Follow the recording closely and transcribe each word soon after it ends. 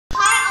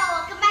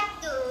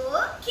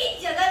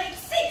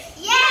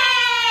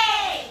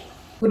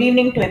Good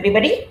evening to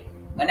everybody.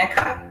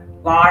 Vanakkam.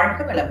 வாழ்க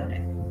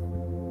வளமுடன்.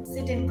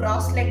 Sit in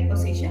cross-leg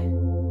position.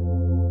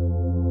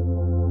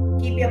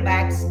 Keep your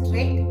back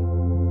straight.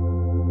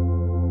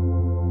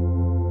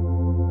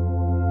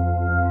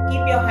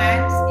 Keep your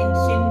hands in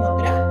Shin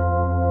Mudra.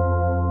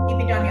 Keep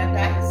it on your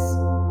thighs.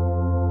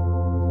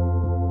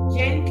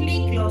 Gently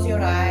close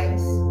your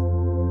eyes.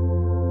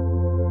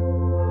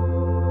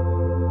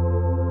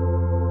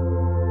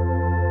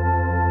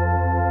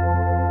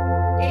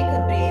 Take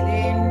a breath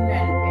in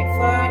and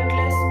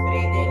effortless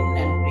breathe in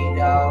and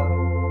breathe out.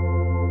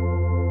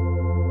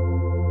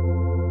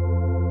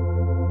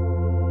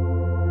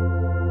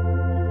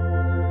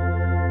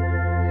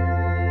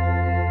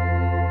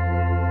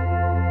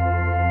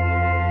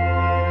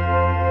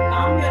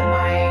 Calm your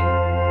mind.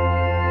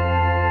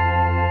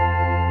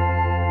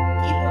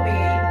 Keep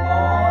away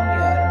all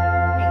your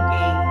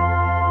thinking.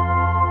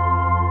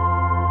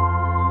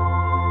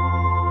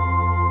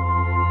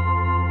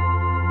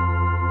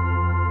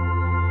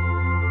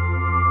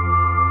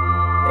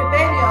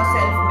 Prepare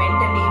yourself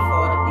mentally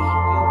for the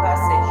yoga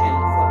session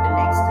for the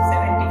next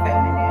 75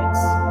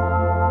 minutes.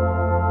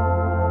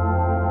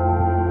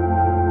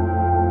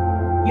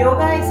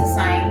 Yoga is a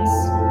science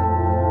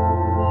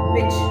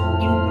which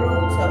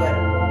improves our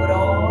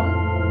overall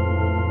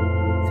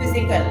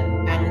physical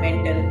and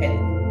mental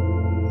health.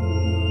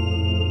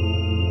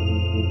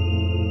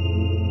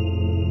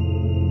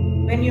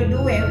 When you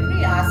do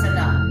every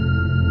asana,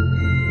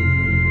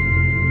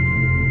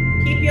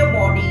 keep your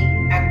body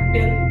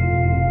active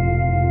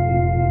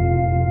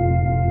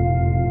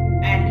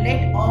and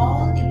let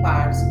all the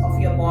parts of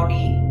your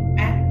body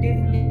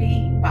actively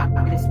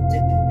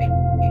participate.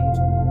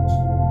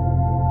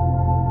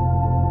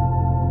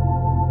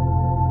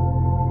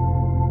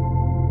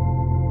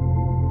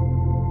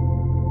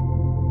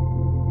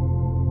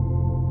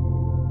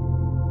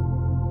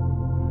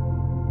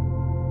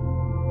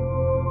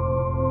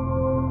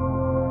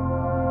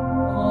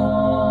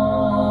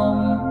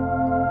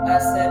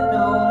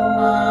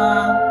 Asatoma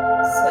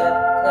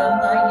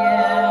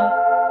Satgamaya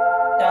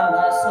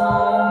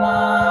Tamasoma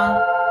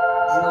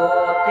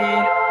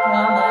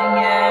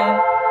Jyotirgamaya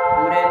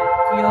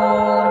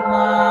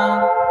Mrityorma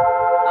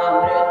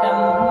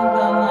Amritam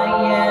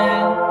Gamaya.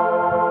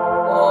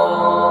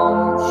 Om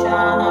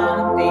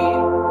Shanti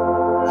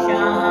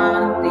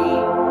Shanti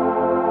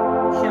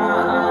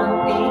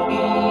Shanti.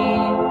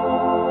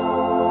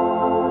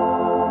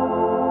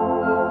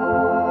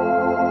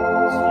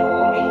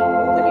 Slowly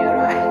open your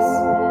eyes.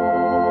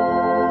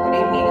 Good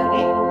evening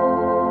again.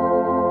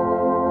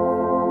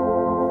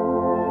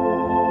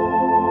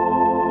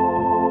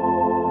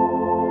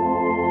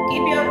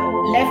 Keep your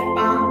left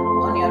palm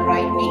on your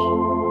right knee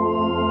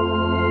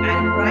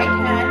and right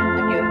hand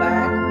at your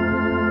back.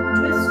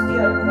 Twist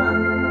your trunk.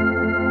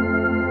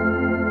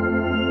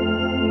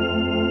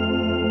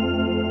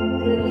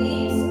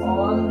 Release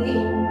all the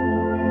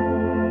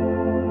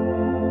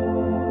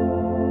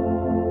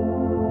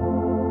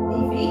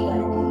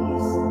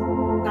difficulties.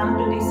 Come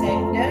to the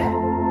center.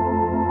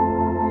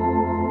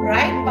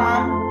 Right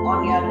palm on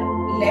your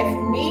left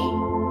knee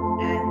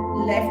and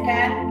left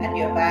hand at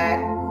your back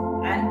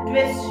and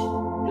twist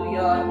to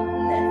your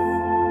left.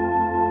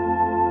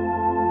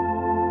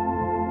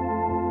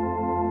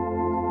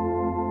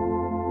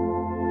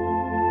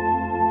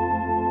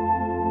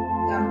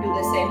 Come to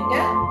the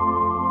center.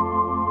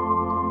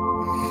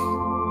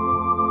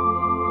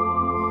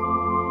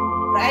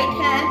 Right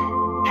hand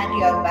at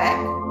your back.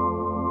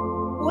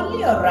 Pull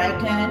your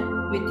right hand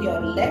with your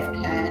left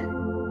hand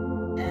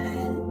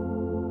and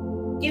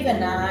give a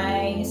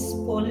nice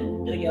pull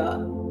to your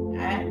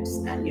hands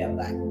and your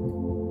back.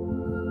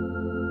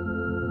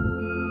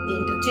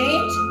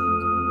 Interchange.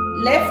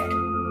 Left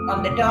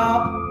on the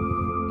top.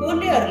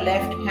 Pull your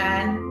left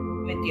hand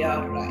with your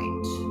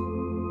right.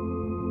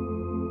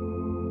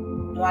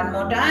 One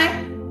more time.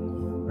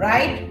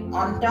 Right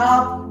on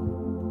top.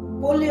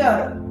 Pull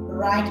your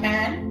right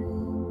hand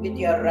with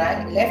your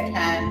left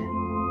hand.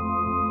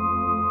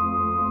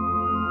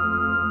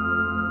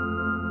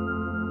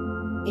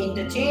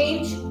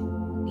 Interchange.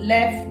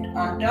 Left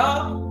on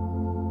top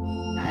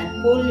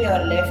and pull your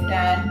left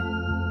hand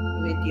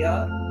with your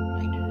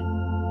right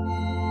hand.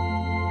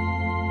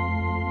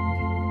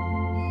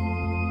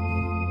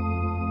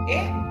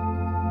 Okay.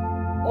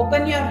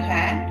 Open your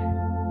hand.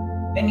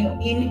 When you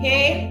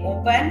inhale,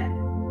 open,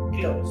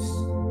 close.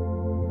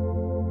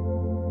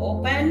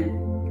 Open,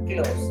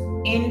 close.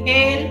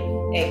 Inhale,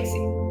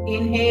 exhale.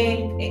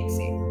 Inhale,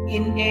 exhale.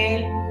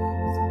 Inhale,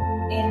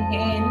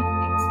 inhale,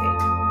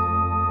 exhale.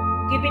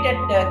 Keep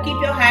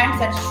your hands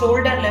at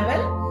shoulder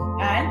level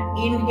and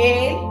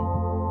inhale,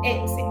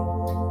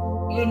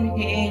 exhale.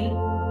 Inhale,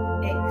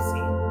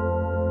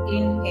 exhale.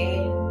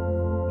 Inhale,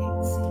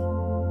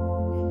 exhale.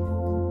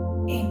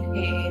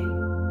 Inhale,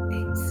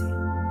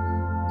 exhale.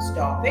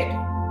 Stop it.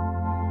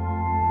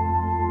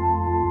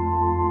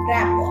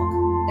 Crab walk.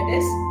 That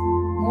is,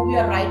 move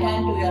your right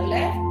hand to your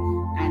left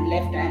and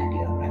left hand to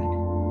your right.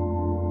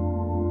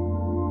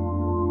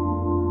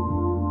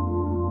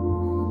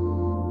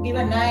 Give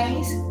a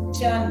nice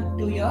turn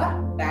to your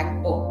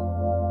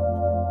backbone.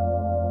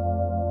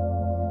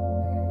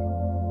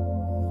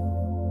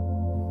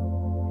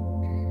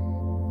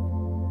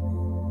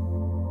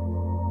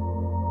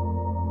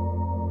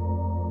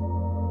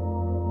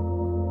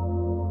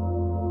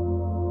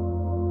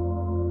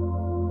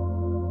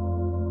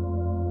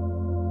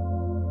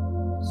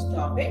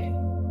 it.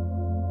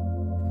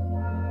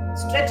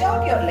 Stretch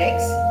out your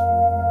legs.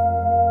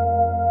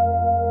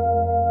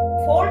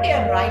 Fold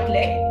your right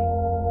leg.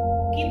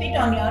 Keep it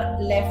on your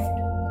left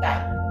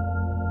thigh.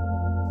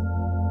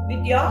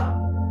 With your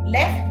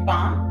left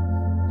palm,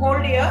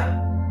 hold your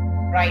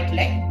right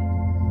leg.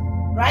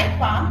 Right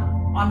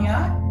palm on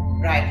your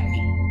right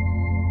knee.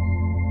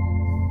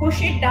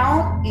 Push it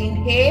down.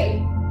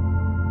 Inhale.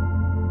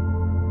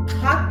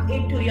 Hug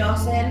it to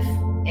yourself.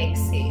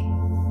 Exhale.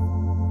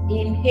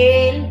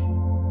 Inhale.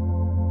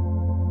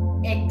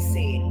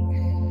 Exhale.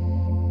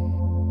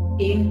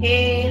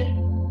 Inhale.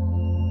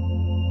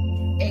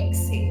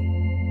 Exhale.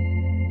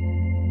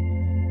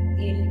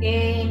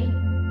 Inhale.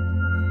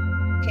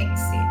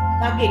 Exhale.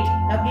 Hug it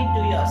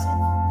to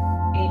yourself.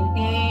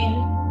 Inhale.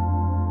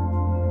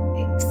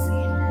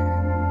 Exhale.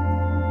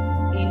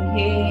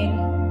 Inhale.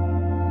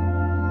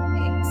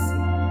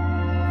 Exhale.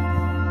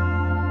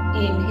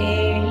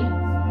 Inhale.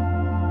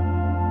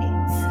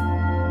 Exhale.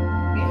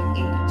 Okay,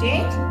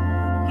 interchange.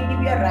 Keep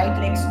your right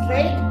leg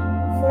straight.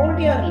 Fold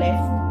your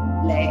left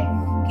leg.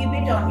 Keep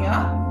it on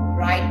your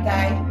right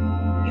thigh.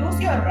 Use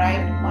your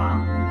right palm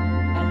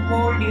and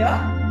hold your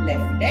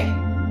left leg.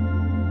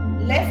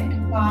 Left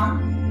palm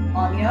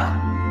on your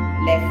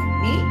left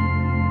knee.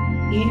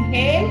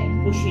 Inhale,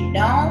 push it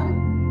down.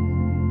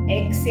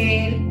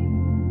 Exhale,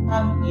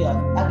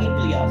 hug it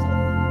to yourself.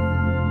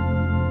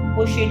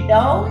 Push it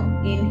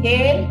down.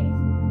 Inhale,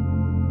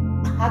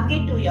 hug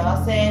it to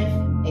yourself.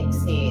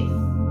 Exhale.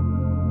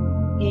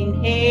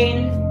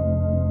 Inhale,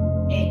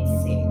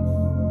 exhale.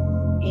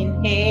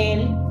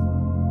 Inhale,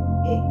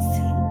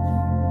 exhale.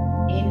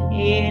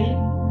 Inhale,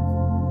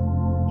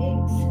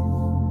 exhale.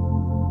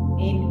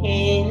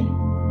 Inhale,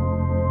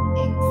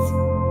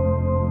 exhale.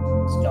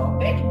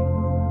 Stop it.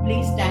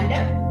 Please stand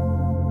up.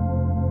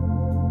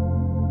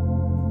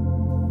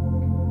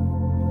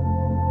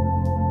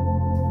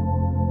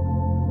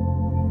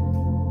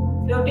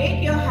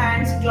 Rotate your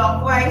hands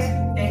clockwise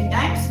 10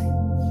 times.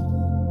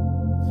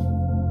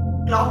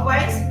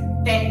 Clockwise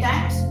 10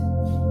 times.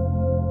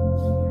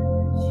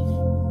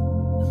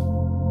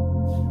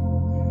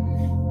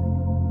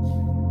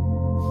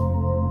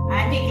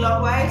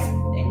 Anti-clockwise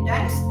 10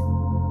 times.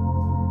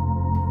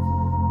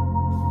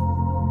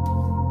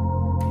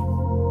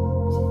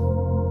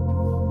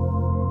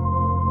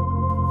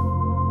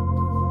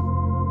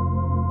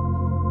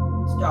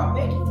 Stop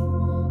it.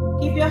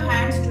 Keep your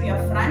hands to your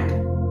front.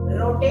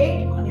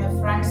 Rotate on your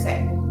front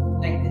side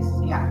like this.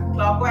 Yeah,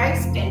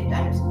 clockwise 10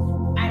 times.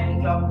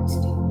 Anti-clockwise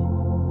 10.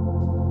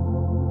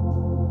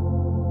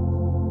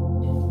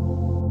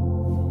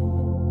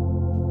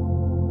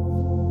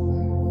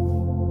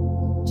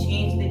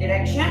 Change the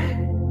direction.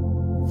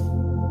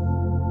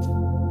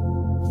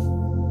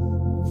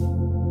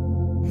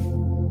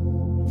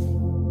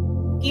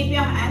 Keep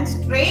your hands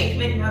straight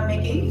when you are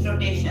making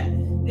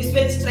rotation. This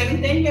will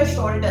strengthen your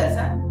shoulders.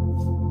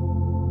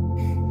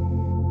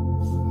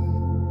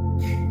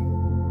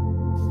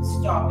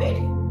 Stop it.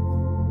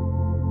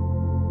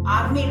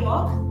 Army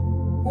walk.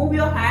 Move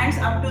your hands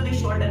up to the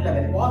shoulder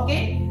level. Walk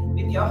it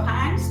with your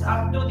hands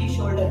up to the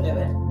shoulder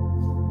level.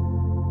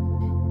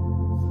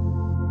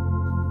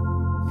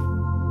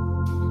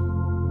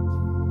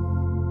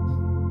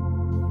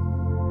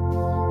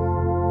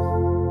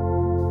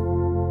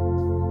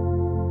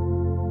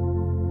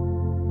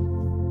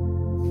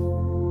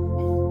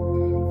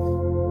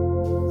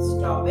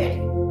 Stop it.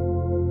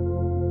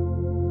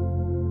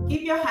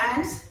 Keep your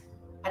hands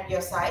at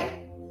your side.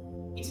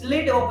 It's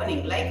lid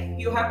opening, like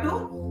you have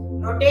to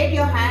rotate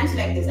your hands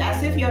like this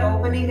as if you're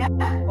opening a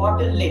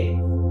bottle lid.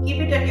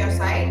 Keep it at your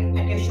side,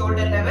 at your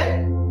shoulder level,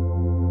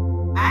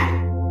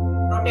 and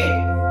rotate.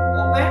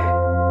 Open,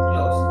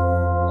 close.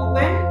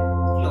 Open,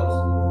 close.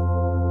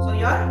 So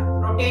you're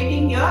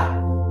rotating your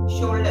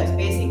shoulders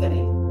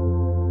basically.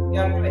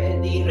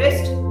 The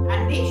wrist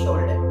and the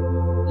shoulder.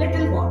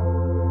 Little more.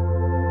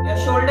 Your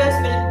shoulders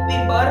will be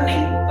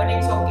burning, but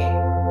it's okay.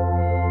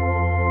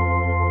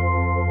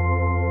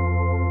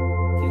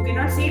 You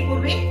cannot see,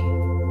 Purvi.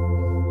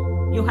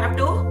 You have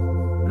to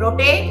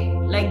rotate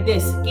like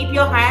this. Keep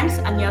your hands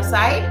on your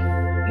side.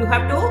 You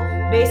have to,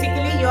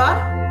 basically you're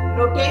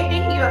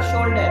rotating your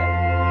shoulder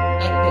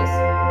like this.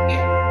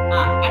 Okay?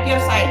 At your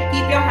side.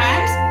 Keep your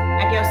hands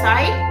at your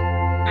side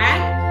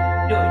and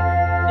do it.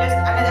 Just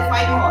another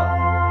 5 more.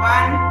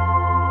 1,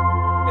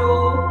 2,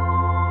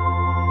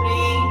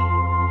 3,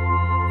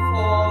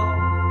 4,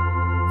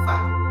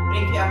 5.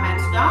 Bring your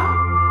hands down.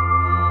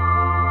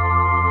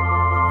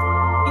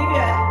 Give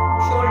your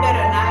shoulder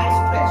a nice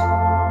stretch.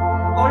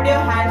 Hold your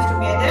hands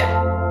together.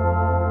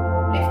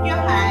 Lift your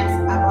hands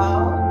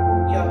above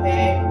your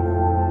head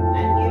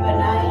and give a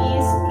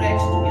nice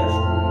stretch to your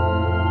shoulder.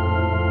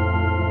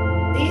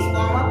 These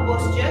warm-up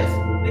postures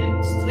will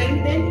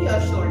strengthen your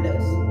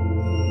shoulders.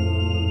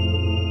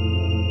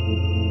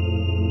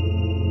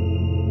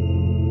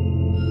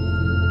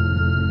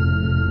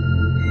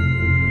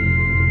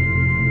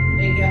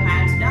 Bring your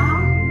hands down.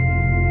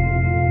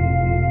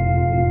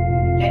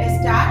 Let us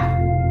start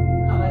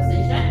our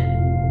session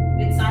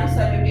with sun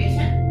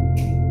salutation.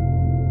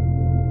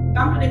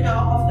 Come to the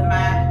top of the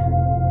mat.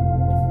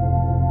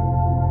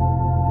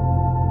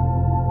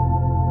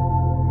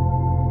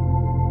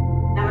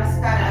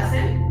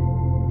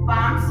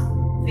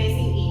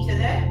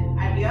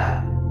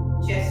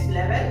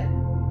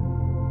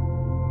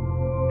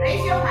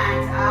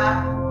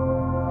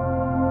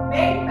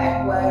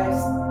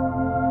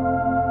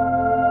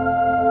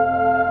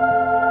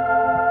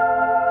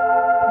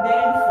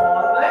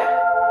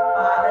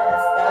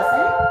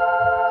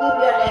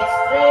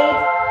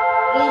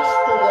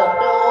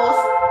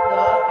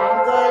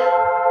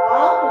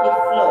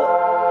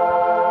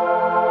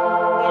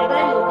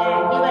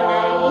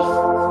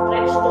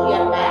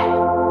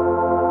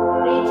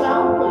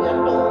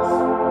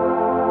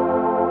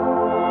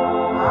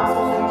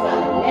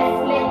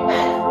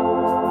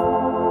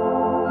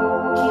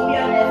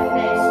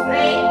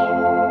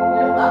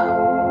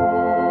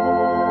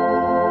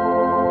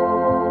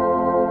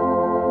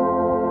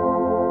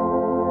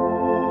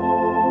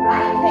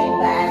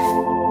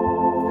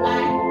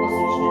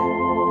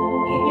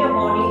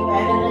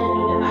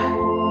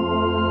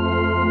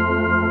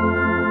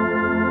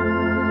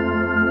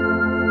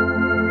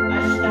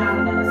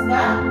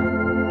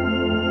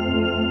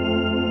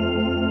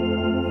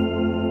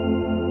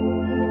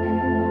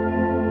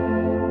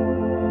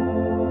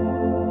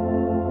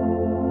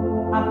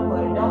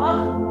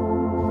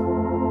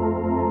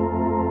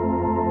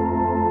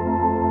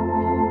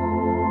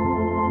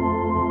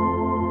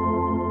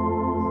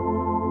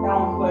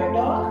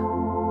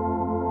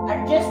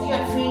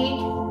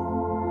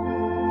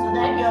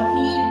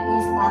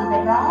 on the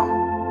ground.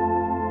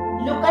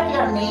 Look at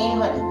your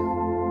navel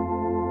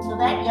so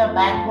that your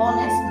backbone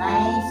is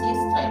nicely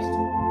stretched.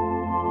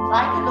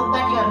 Try to look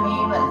at your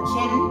navel,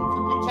 chin to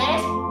the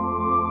chest.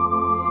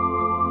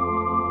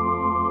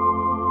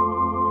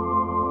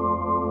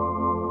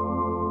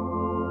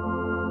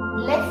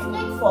 Left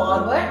leg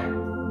forward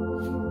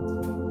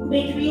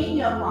between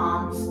your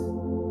palms.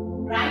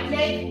 Right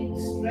leg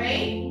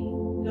straight,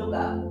 look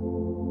up.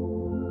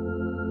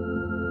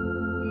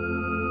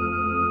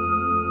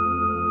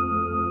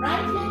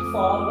 Right leg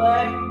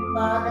forward,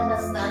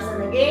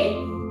 Padahastasana again.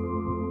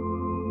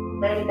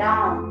 Bend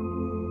down.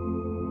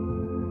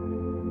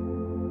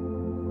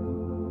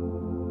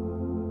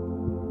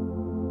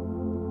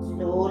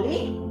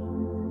 Slowly,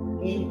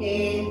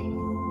 inhale,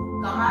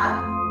 come up,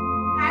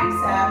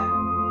 hands up,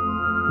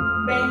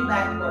 bend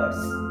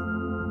backwards.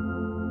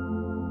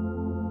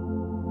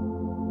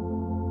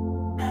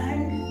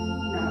 And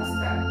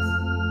Namaskar.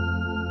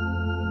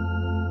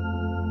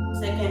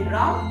 Second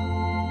round,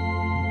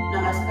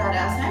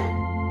 Namaskarasana.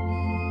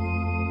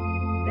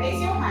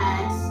 Raise your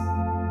hands,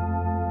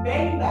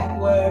 bend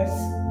backwards,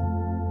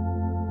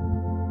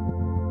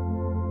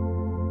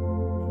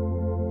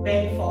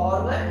 bend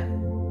forward,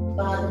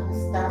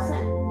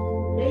 Padahastasana,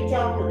 reach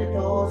out to the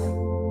toes,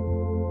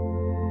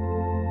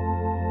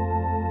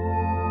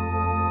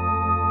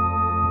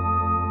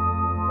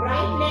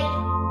 right leg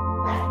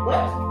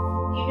backwards,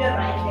 keep your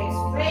right leg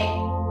straight,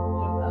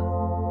 look up.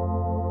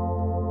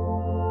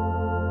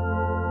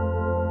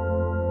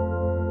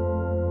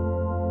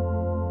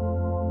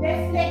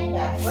 Left leg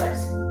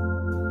backwards.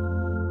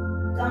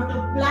 Come to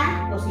plank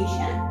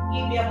position.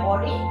 Keep your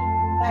body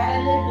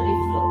parallel to the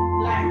floor.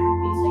 Plank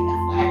is like a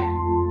flat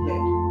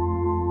plate.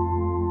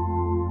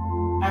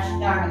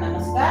 Ashtanga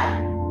Namaskar.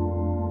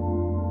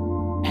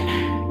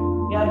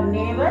 Your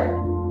navel,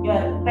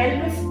 your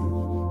pelvis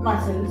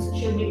muscles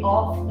should be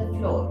off the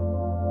floor.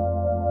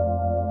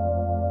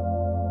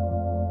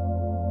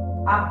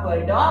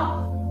 Upward dog.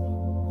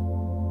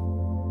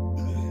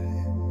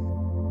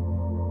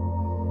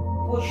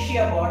 Push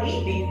your body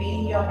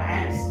between your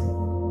hands.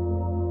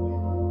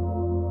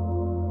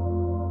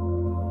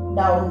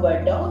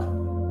 Downward dog.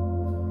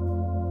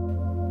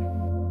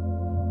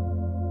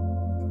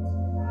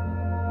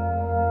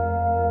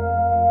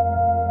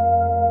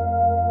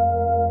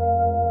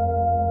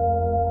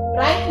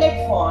 Right leg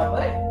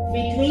forward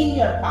between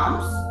your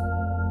thumbs.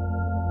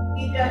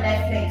 Keep your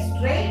left leg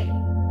straight.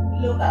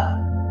 Look up.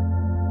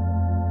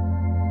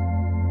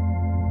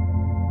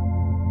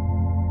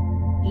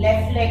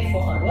 Left leg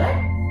forward.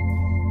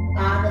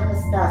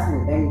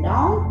 Padahastasana, bend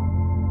down.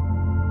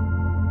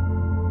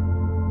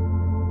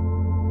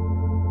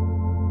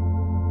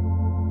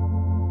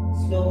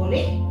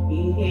 Slowly,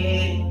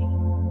 inhale,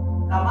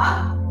 come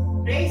up,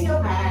 raise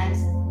your hands,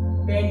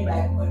 bend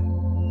backward.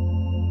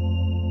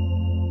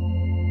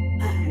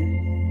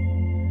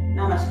 And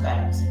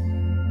Namaskar.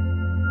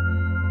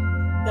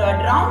 Third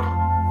round,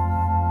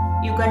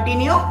 you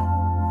continue.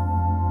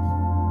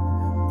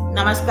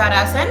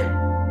 Namaskarasana.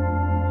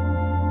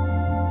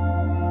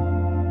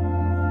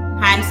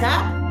 Hands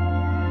up,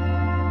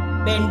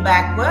 bend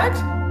backwards,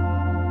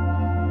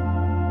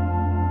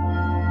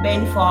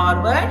 bend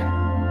forward,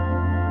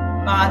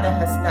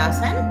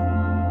 Padahastasana.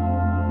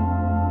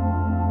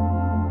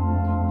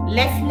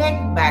 Left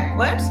leg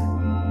backwards.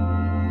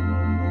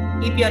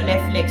 Keep your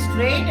left leg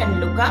straight and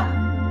look up.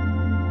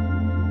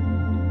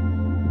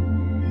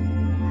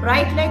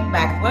 Right leg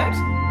backwards.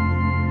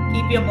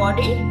 Keep your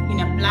body in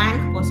a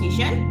plank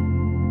position.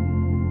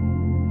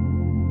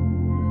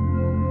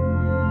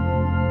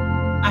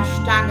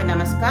 Ashtanga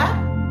Namaskar.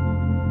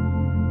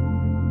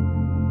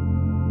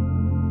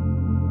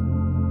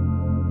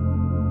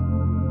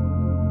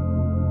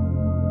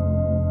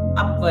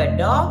 Upward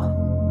dog.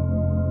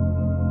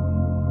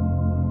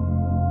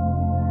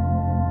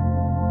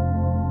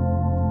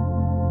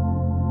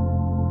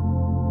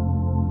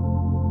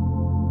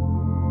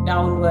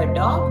 Downward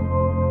dog.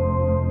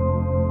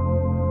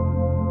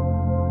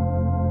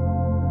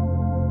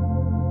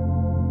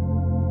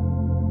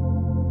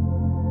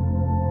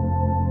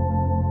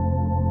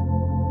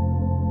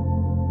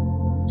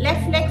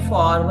 Left leg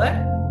forward.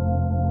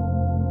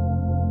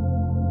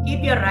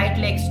 Keep your right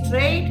leg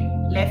straight,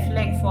 left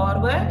leg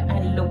forward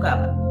and look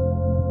up.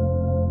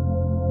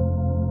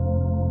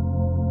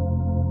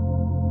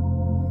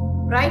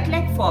 Right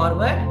leg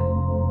forward.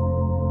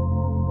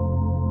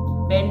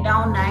 Bend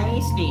down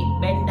nicely.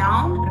 Bend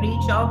down,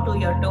 reach out to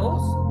your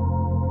toes.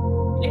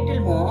 Little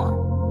more.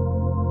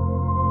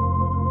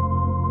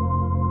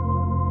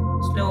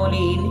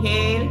 Slowly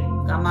inhale,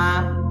 come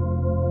up.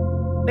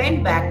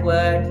 Bend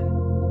backward.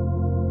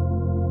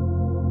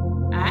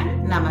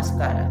 And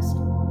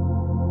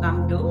Namaskarasana.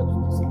 Come to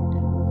the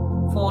center.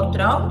 Fourth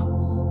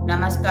round,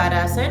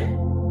 Namaskarasana.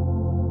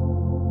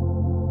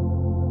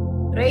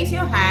 Raise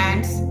your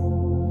hands,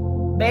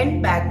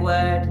 bend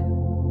backward,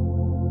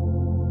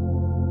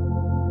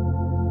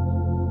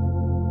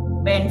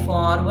 bend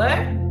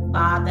forward,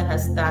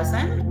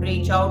 Padahastasana,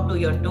 reach out to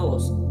your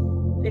toes.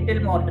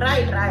 Little more,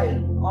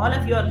 try. All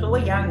of you are so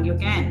young, you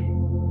can.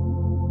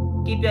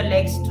 Keep your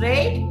legs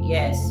straight.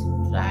 Yes.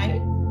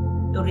 Try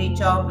to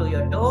reach out to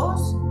your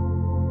toes.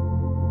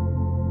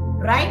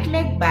 Right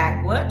leg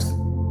backwards.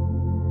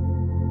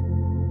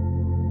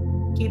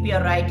 Keep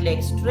your right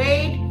leg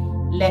straight.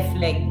 Left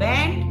leg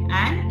bend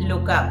and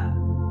look up.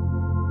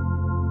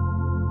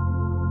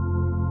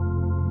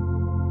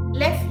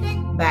 Left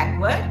leg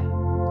backward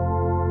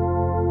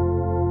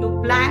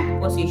to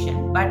plank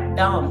position, but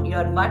down.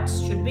 Your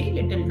butts should be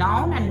little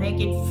down and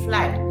make it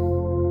flat.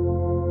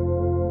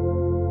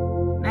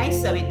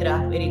 Nice,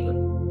 Savitra. Very good.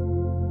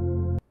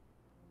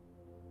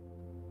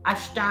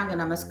 Ashtanga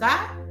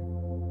Namaskar.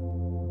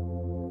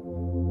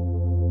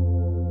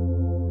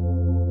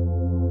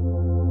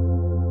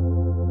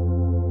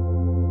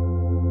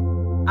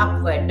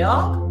 Upward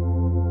dog.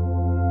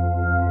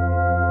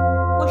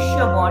 Push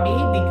your body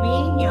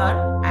between your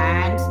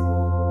hands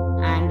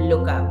and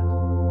look up.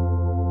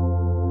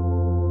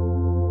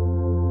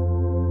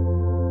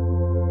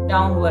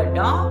 Downward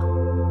dog.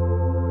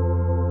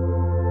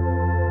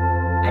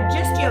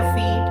 Adjust your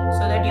feet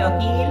so that your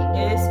heel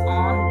is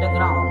on the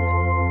ground.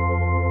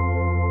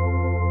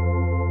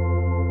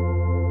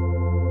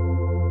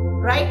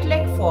 Right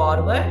leg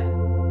forward.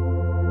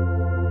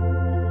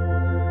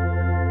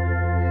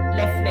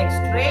 Left leg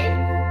straight.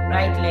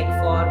 Right leg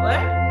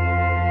forward.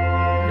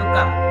 Look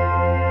up.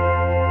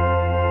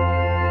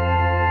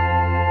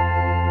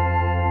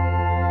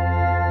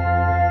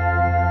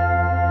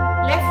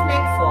 Left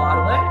leg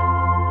forward.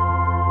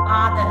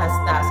 Pada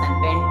Hastasana.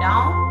 Bend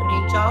down.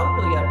 Reach out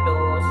to your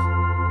toes.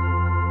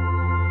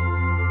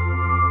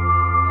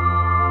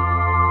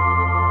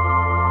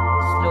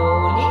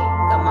 Slowly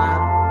come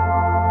up.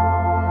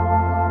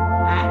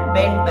 And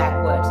bend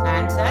backwards.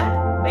 Hands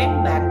up.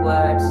 Bend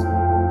backwards.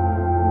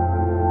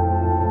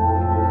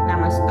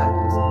 Namaskar.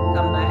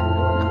 Come back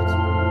to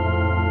Namaskar.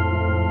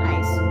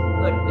 Nice.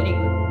 Good. Very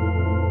good.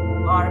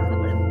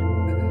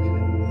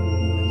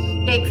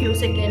 Take few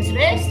seconds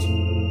rest.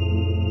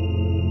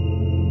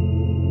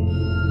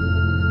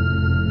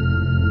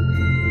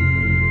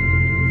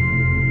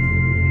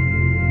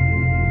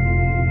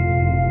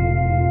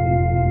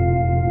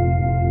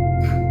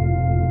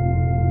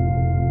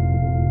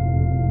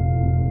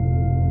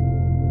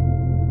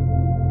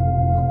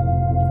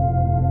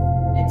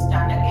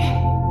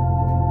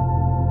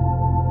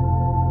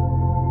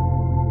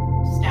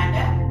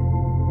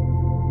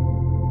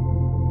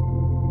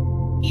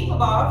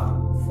 About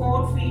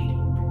 4 feet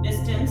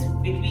distance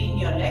between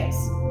your legs.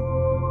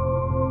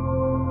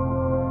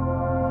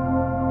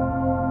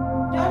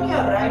 Turn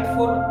your right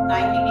foot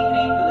 90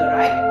 degrees to the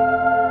right.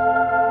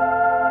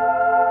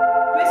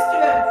 Twist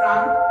your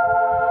trunk.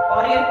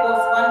 Warrior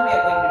pose 1 we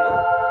are going to do.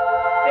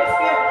 Twist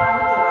your trunk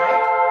to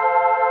right.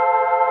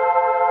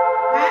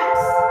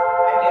 Hands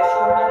at your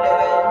shoulder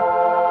level.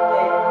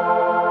 Then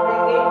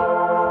bring it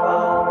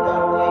above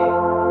your leg.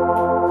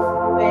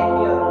 Bend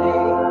your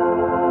leg.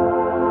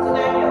 So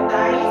that your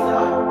thighs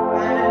are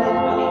parallel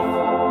to the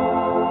floor.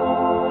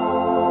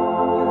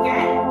 You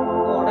can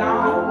go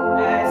down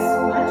as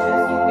much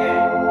as you can.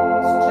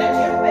 Stretch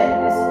your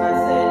pelvis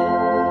muscle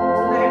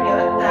so that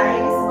your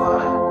thighs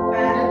are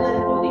parallel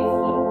to the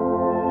floor.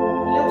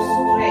 Look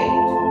straight.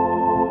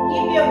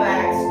 Keep your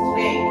back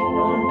straight.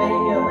 Don't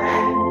bend your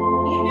back.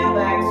 Keep your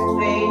back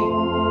straight.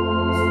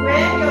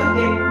 Square your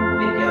hip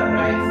with your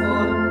right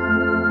foot.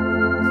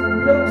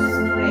 Look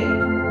straight.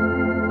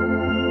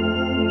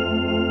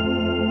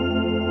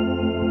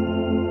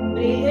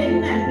 Breathe in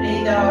and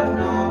breathe out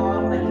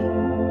normally.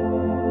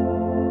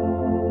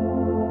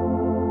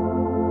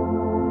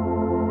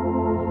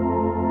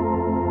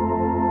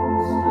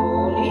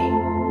 Slowly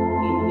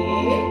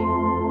inhale.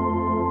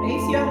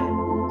 Raise your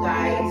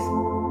thighs.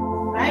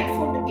 Right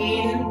foot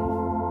in,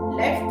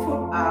 left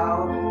foot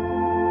out.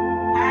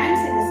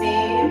 Hands in the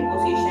same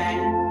position.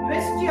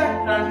 Twist your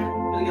trunk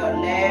to your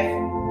left.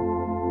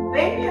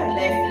 Bend your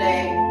left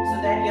leg so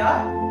that your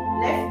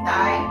left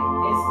thigh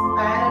is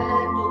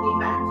parallel to the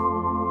mat.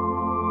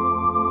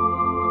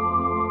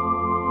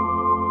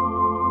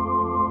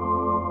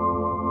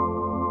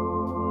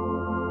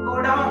 Go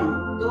down.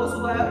 Those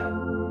who are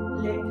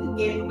little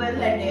capable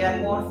and they are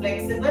more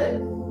flexible,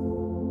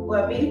 who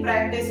have been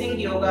practicing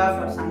yoga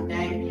for some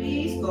time,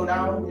 please go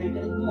down a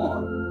little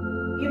more.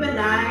 Give a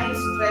nice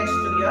stretch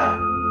to your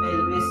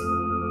pelvis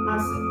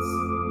muscles.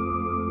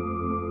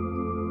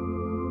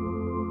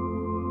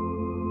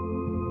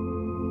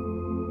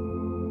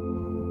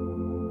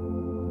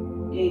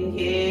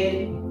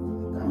 Inhale,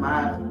 come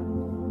up.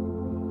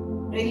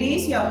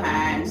 Release your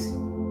hands,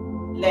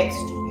 legs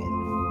together.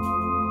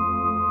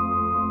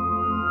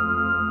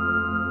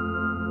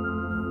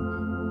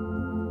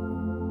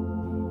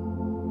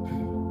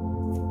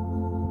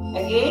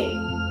 Again,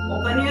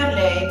 open your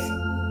legs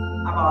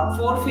about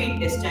 4 feet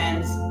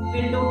distance.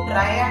 We'll do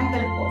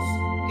triangle pose.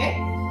 Okay?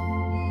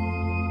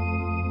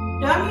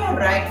 Turn your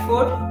right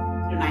foot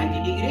to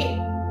 90 degrees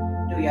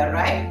to your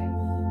right.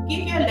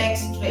 Keep your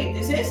legs straight.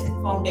 This is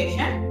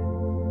foundation.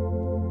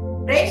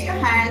 Raise your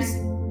hands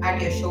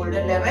at your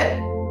shoulder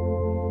level.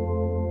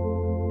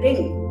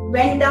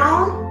 Bend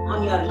down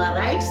on your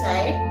right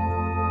side.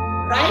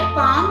 Right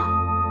palm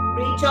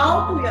Reach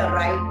out to your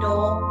right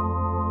toe.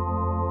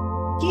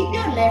 Keep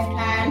your left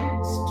hand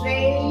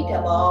straight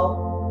above.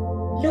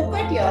 Look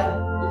at your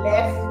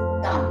left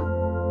thumb.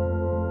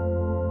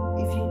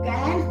 If you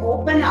can,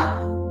 open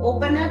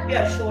up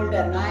your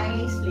shoulder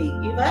nicely.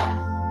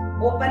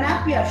 Open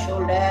up your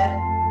shoulder,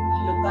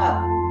 look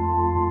up.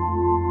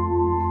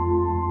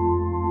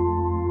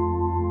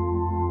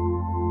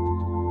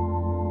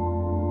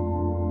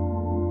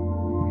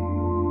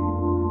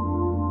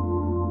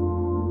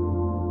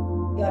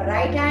 Your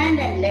right hand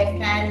and left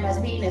hand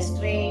must be in a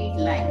straight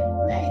line.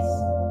 Nice.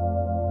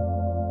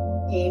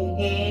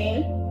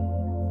 Inhale,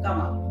 come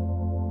up.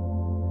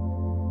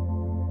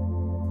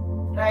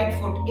 Right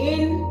foot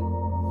in,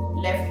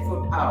 left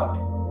foot out.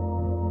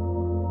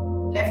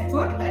 Left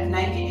foot at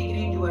 90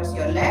 degrees towards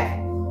your left.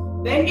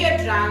 Bend your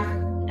trunk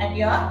at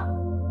your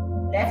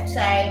left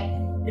side.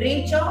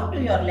 Reach out to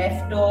your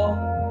left toe.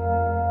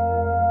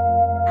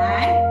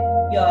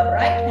 And your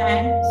right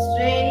hand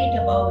straight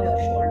above your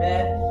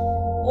shoulder.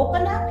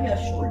 Open up your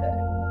shoulder.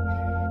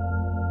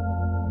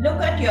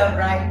 Look at your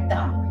right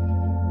thumb.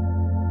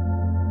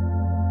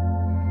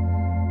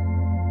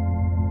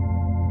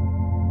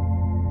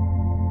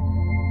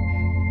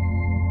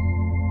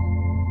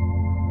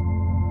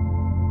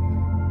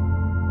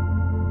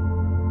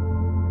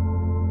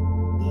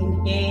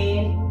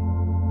 Inhale,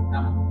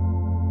 come.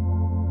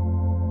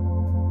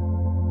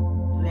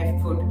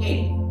 Left foot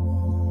in.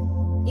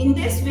 In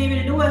this, we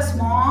will do a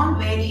small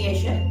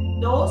variation.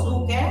 Those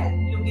who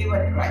can, you give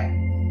a try.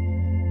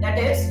 That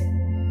is,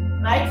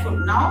 right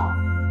foot now,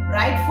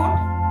 right foot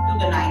to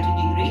the 90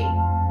 degree.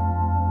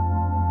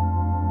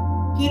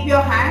 Keep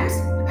your hands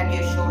at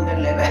your shoulder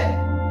level.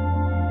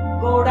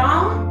 Go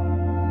down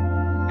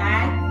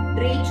and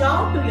reach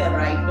out to your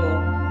right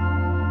toe.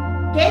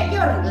 Take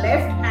your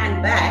left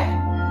hand back,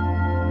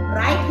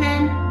 right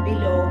hand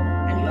below,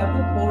 and you have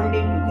to hold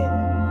it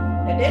together.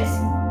 That is,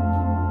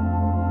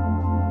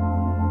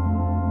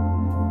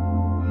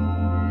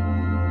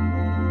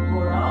 go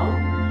down.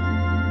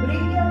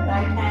 Bring your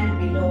right hand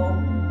below,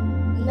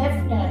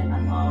 left hand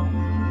above,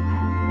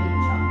 and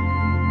reach out.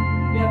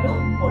 You have to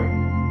hold.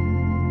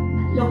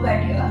 Look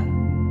at your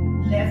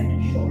left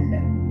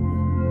shoulder.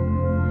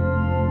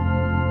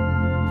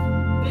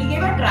 We'll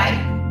give a try.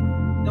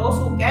 Those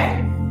who can,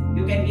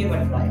 you can give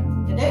a try.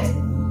 That is,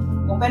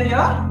 open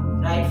your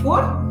right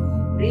foot,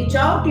 reach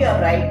out to your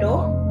right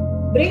toe,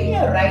 bring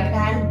your right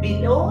hand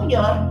below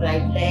your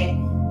right leg,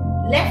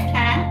 left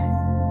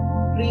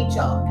hand, reach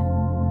out,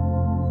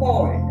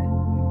 hold.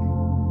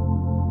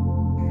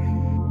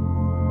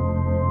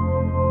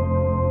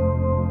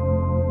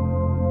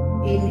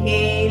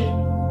 Inhale,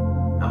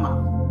 come up.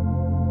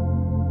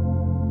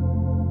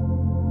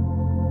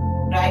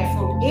 Right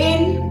foot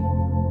in.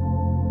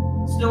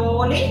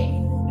 Slowly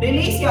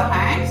release your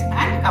hands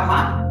and come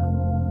up.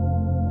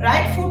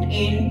 Right foot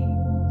in,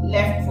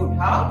 left foot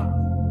out.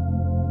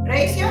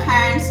 Raise your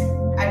hands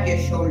at your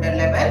shoulder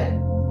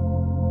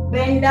level.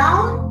 Bend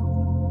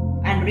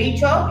down and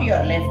reach out to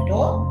your left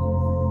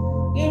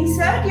toe.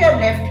 Insert your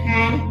left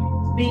hand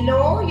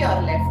below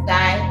your left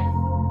thigh.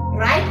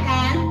 Right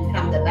hand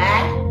from the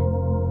back.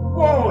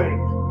 Hold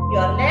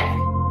your left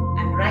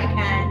and right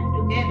hand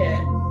together.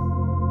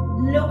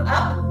 Look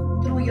up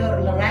through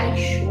your right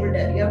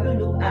shoulder. You have to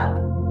look up.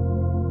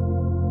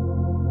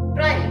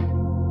 Try.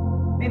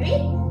 Maybe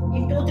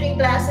in 2-3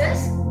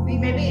 classes, we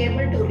may be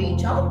able to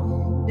reach out.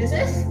 This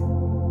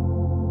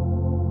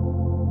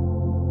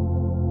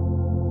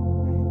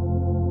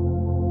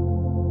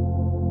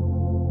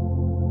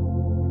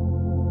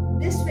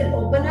will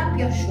open up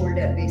your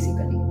shoulder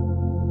basically.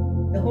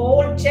 The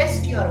whole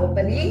chest you are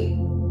opening.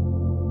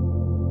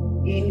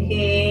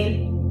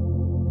 Inhale.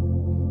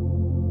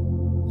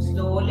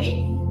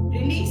 Slowly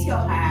release your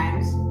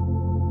hands.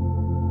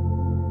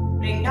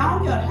 Bring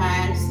down your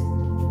hands,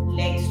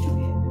 legs together.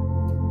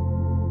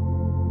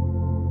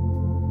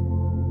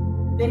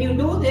 When you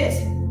do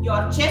this,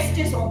 your chest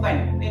is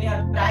open. When you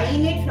are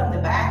trying it from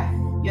the back,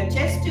 your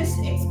chest is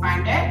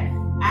expanded,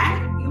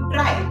 and you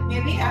try.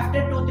 Maybe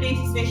after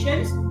 2-3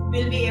 sessions,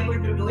 we'll be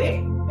able to do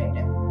it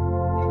better.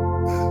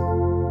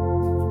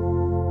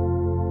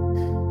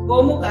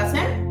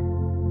 Gomukhasan.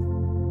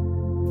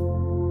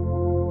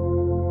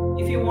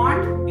 If you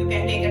want, you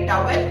can take a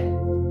towel.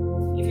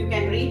 If you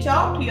can reach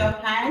out to your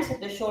hands at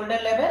the shoulder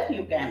level,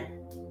 you can.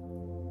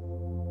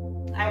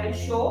 I will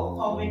show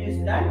how it is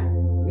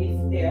done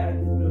if they are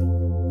good.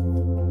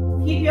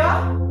 Keep your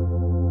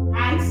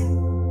hands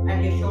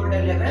at your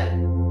shoulder level.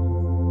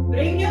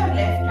 Bring your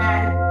left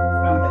hand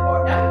from the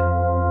bottom,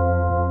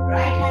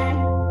 right hand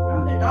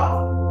from the top,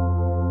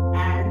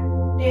 and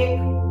take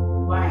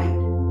wind.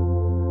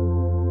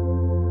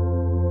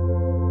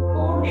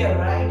 Hold your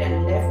right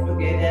and left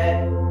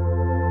together.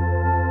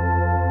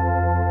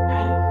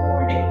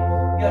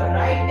 Your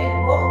right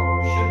elbow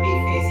should be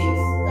facing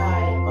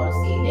sky or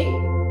ceiling,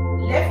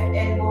 left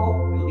elbow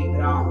to the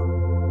ground.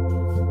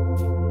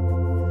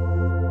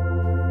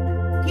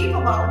 Keep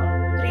about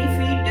 3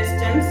 feet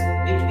distance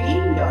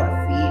between your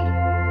feet.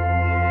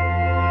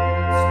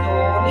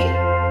 Slowly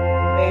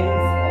bend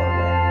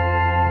forward.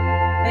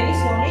 Very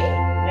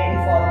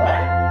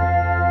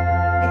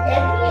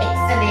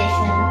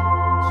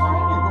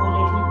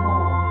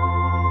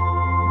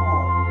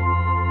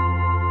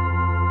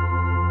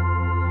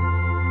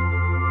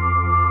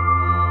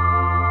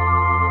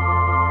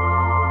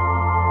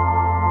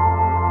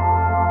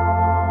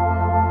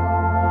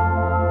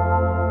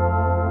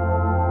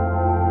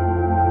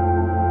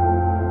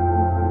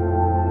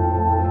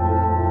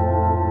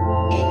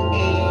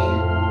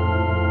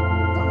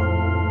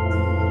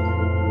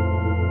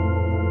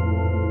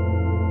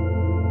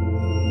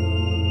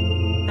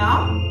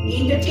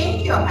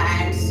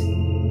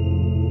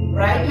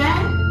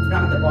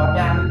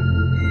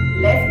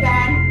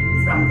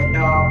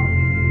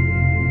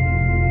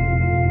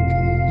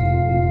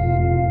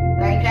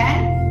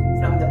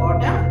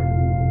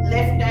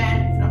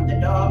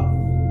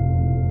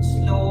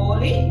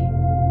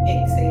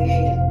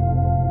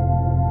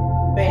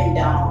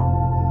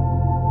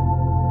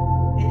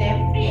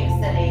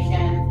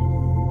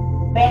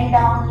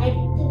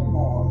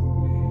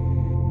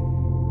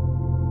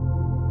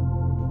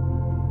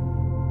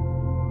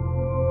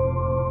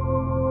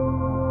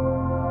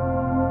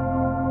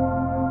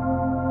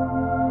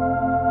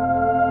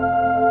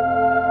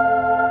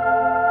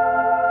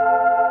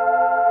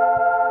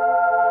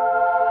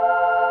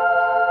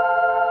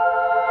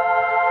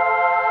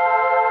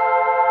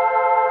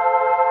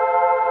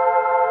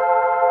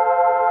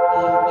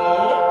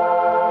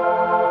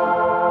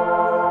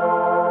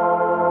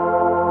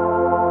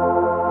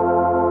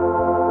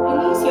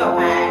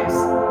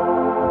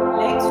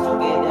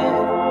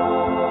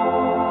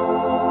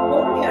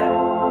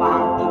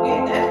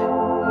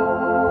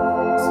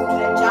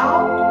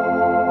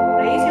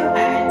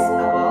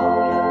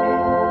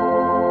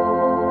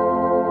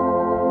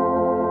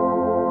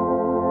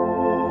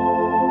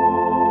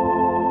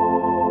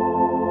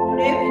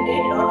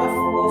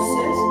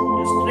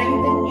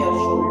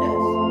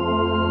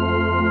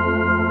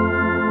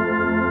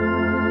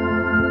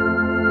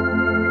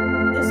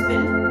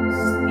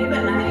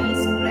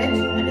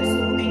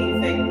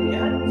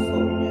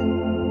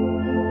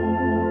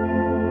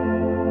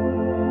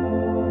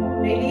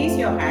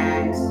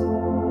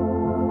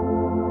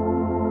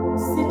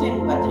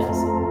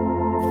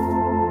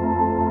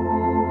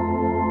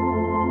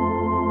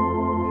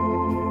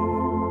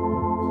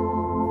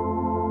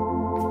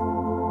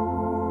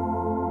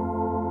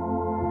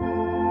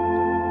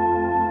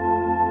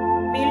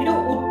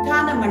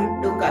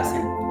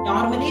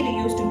Normally we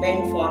used to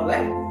bend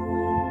forward.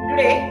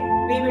 Today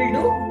we will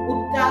do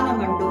Uttana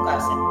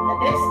Mandukasana.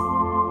 That is,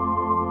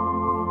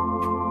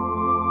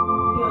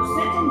 you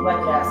sit in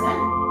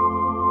Vajrasana.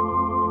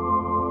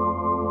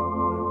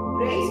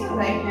 Raise your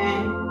right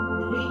hand,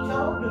 reach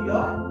out to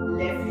your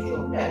left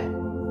shoulder.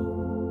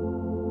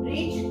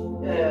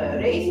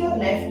 Raise your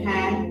left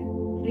hand,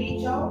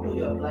 reach out to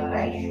your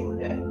right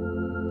shoulder.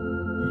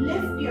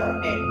 Lift your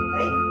head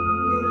like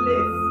you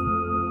lift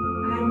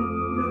and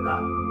look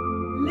up.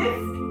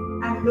 Lift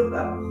and look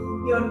up.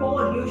 Your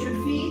whole, you should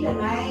feel a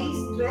nice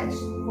stretch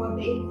for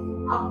the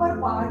upper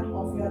part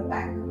of your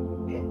back.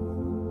 Okay?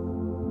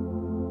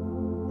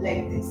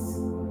 Like this.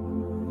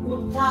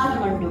 Uttana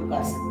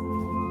Mandukasana.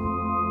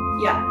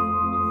 Yeah.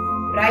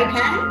 Right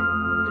hand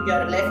to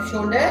your left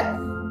shoulder,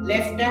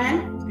 left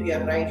hand to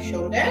your right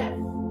shoulder,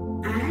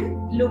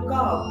 and look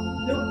up.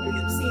 Look to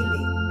your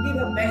ceiling. Give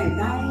a bend,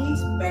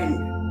 nice bend.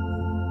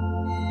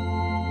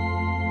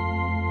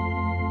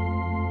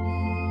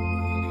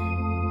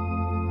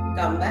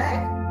 Come back.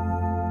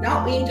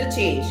 Now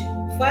interchange.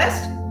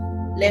 First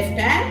left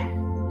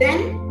hand,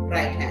 then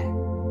right hand.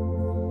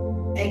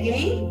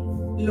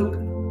 Again, look.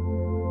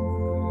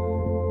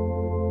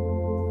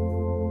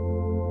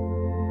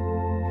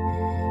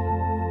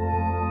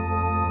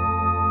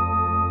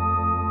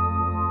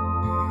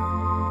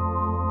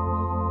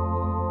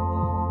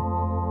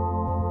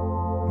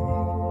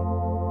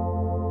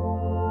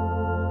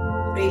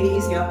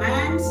 Release your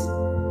hands.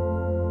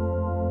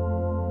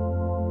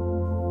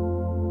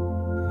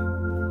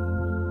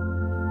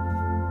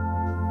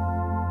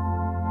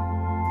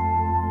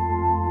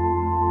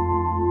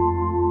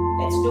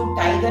 Let's do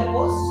tiger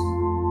pose.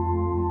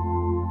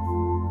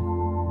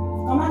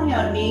 Come on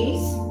your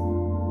knees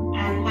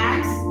and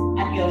hands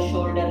at your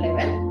shoulder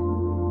level.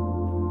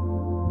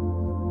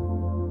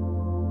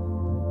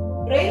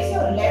 Raise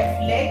your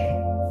left leg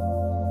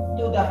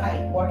to the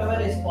height, whatever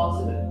is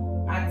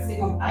possible,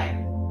 maximum height.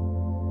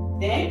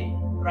 Then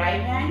right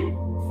hand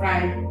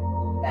front,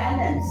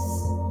 balance.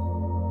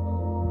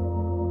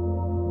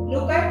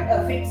 Look at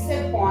a fixed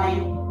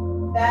point,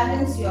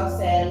 balance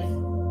yourself.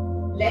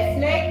 Left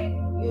leg,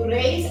 you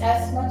raise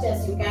as much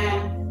as you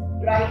can.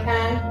 Right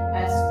hand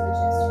as much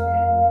as you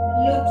can.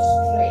 Look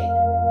straight.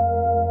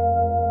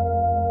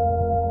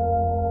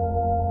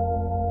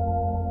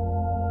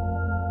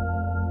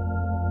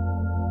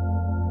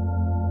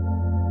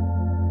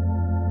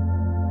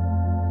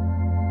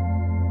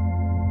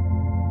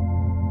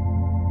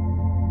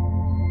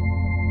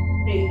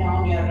 Bring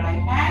down your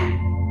right hand,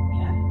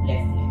 yeah,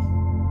 left leg.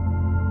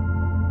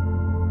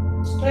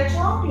 Stretch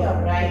out your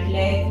right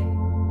leg.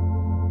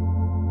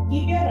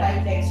 Keep your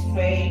right leg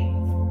straight.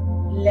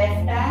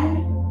 Left hand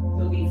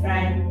to the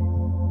front.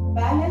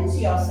 Balance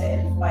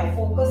yourself by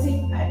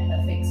focusing at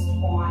a fixed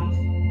point.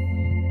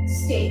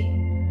 Stay.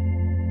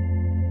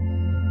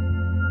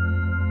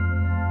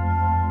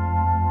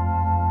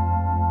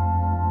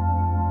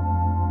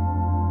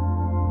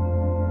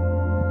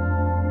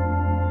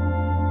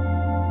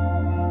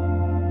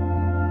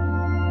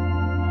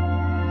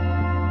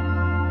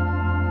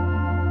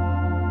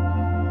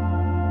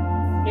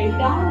 Bring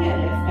down your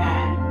left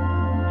hand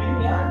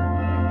and your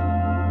right.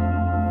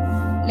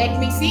 Let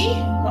me see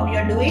how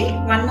you're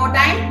doing. One more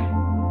time.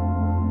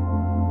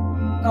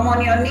 Come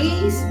on your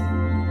knees,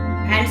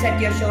 hands at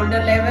your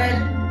shoulder level.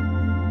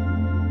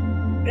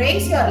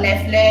 Raise your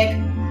left leg,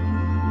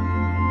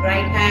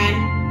 right hand.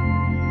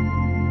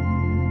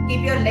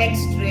 Keep your legs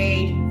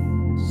straight.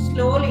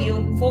 Slowly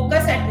you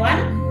focus at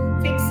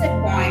one fixed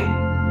point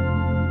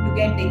to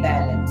get the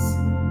balance.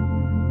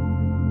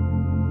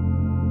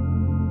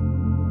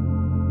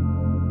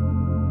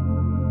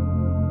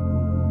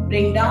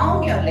 Bring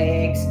down your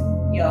legs,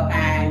 your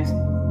hands.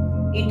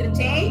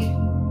 Interchange.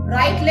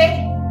 Right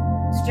leg.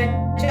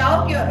 Stretch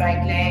out your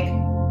right leg.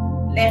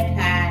 Left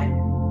hand.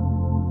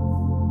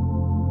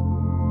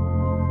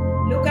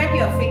 Look at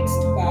your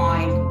fixed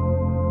point.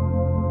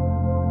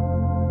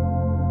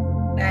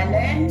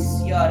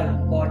 Balance your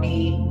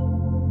body.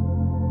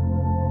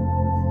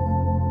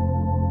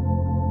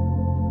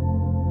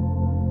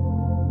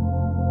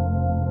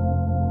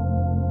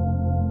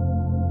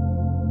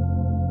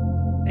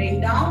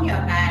 Bring down your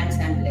hands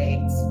and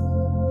legs.